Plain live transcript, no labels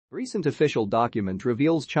Recent official document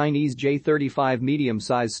reveals Chinese J-35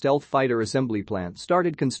 medium-sized stealth fighter assembly plant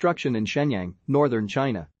started construction in Shenyang, northern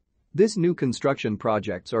China. This new construction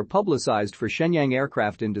projects are publicized for Shenyang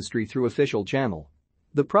Aircraft Industry through official channel.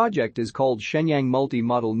 The project is called Shenyang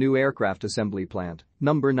Multi-Model New Aircraft Assembly Plant,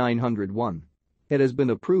 number 901. It has been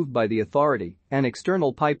approved by the authority and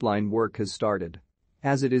external pipeline work has started.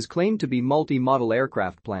 As it is claimed to be multi-model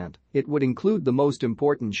aircraft plant, it would include the most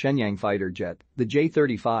important Shenyang fighter jet, the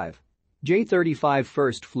J-35. J-35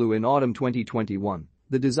 first flew in autumn 2021.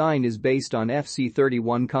 The design is based on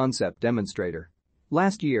FC-31 concept demonstrator.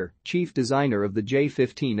 Last year, chief designer of the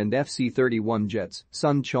J-15 and FC-31 jets,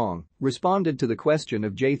 Cong, responded to the question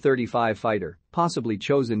of J-35 fighter, possibly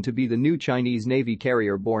chosen to be the new Chinese Navy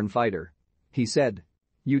carrier-borne fighter. He said,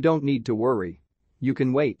 "You don't need to worry. You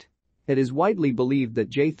can wait. It is widely believed that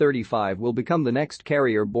J-35 will become the next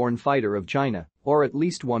carrier-borne fighter of China, or at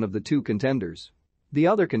least one of the two contenders. The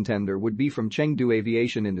other contender would be from Chengdu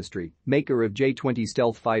Aviation Industry, maker of J-20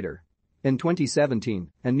 stealth fighter." In 2017,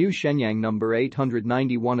 a new Shenyang No.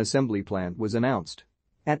 891 assembly plant was announced.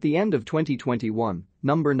 At the end of 2021,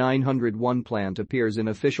 No. 901 plant appears in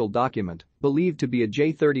official document, believed to be a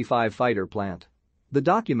J-35 fighter plant. The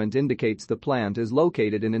document indicates the plant is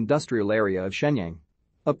located in industrial area of Shenyang.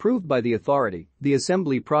 Approved by the authority, the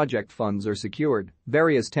assembly project funds are secured,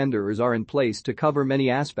 various tenders are in place to cover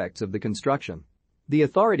many aspects of the construction. The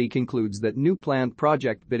authority concludes that new plant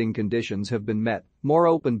project bidding conditions have been met, more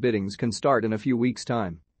open biddings can start in a few weeks'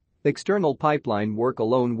 time. External pipeline work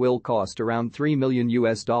alone will cost around $3 million.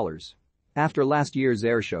 After last year's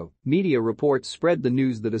airshow, media reports spread the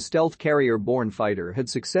news that a stealth carrier-borne fighter had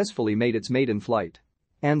successfully made its maiden flight.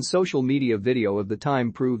 And social media video of the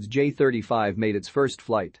time proves J-35 made its first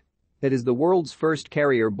flight. It is the world's first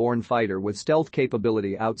carrier-borne fighter with stealth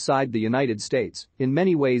capability outside the United States, in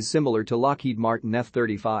many ways similar to Lockheed Martin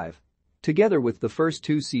F-35. Together with the first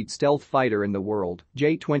two-seat stealth fighter in the world,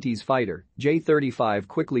 J-20's fighter, J-35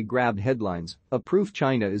 quickly grabbed headlines, a proof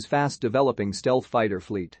China is fast developing stealth fighter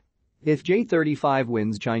fleet. If J-35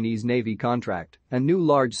 wins Chinese Navy contract, a new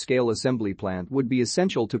large-scale assembly plant would be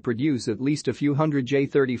essential to produce at least a few hundred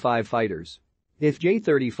J-35 fighters. If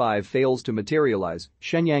J-35 fails to materialize,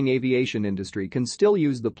 Shenyang Aviation Industry can still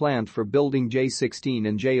use the plant for building J-16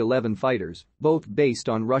 and J-11 fighters, both based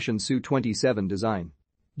on Russian Su-27 design.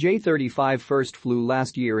 J-35 first flew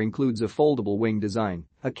last year includes a foldable wing design,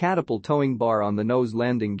 a catapult towing bar on the nose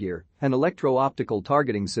landing gear, an electro-optical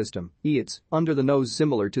targeting system, EOTS, under the nose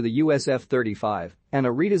similar to the US F-35, and a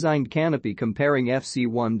redesigned canopy comparing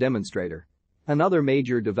FC-1 demonstrator. Another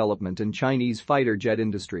major development in Chinese fighter jet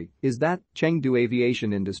industry is that Chengdu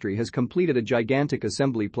Aviation Industry has completed a gigantic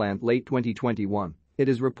assembly plant late 2021. It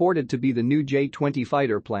is reported to be the new J-20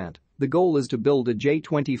 fighter plant. The goal is to build a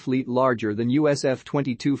J-20 fleet larger than US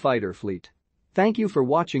F-22 fighter fleet. Thank you for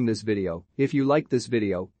watching this video. If you like this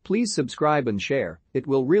video, please subscribe and share. It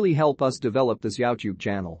will really help us develop this YouTube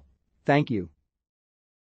channel. Thank you.